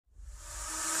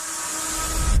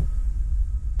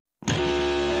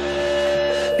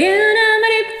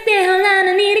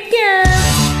느껴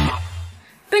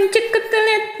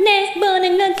반짝거리는 내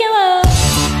보는 건 겨워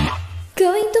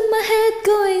Going through my head,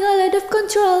 going all out of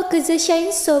control Cause I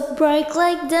shine so bright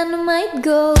like dynamite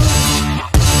gold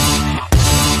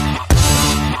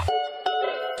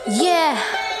Yeah,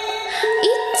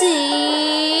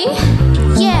 ITZY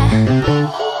Yeah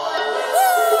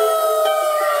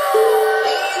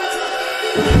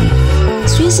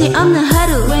쉴 없는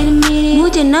하루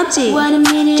무전 없지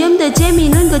좀 더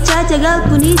재미있는 거 찾아갈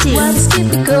뿐이지 Let's keep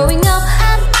it going up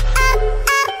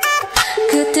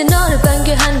그때 너를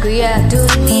반겨한 거야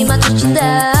눈이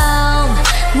마주친다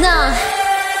난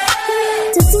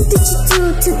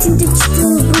Touching to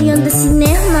you beyond the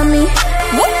scene mommy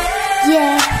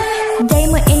Yeah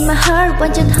Diamond in my heart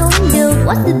완전 honeydew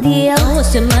What's the deal?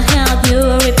 What's in my heart You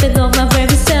are ripping off my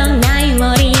very song 나의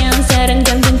머리향 사랑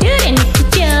감정들에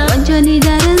느껴져 완전히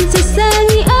다른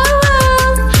세상이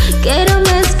around Get on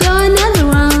let's go another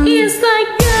round It's like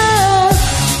gold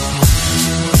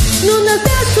눈을 뗄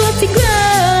수 없이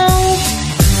glow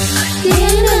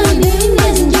Yeah, now we baby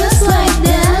dancing just like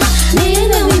that Yeah,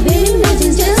 now we baby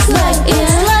dancing just like that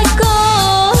It's like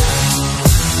gold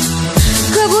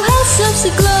거부할 수 없이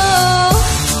glow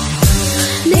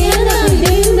Yeah, now we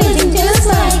baby dancing just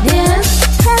like that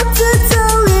Have to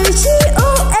tell it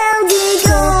G-O-L-D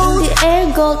gold In the air,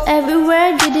 gold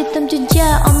everywhere 기대감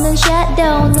주자 없는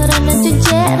shadow 너라는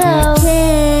주제로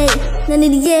Hey, 난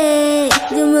이리게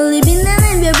눈물이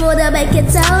빛나는 별보다 밝게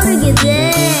타오르게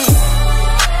돼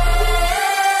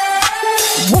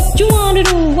What you wanna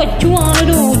do, what you wanna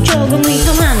do 조금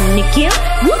위험한 느낌?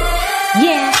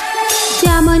 Yeah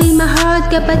Diamond in my heart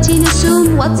가빠지는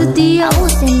숨 What's the deal?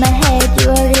 Always in my head You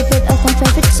are repeat of my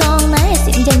favorite song 나의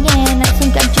심장에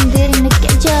낯선 감정들이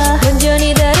느껴져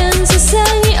완전히 다른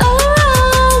세상이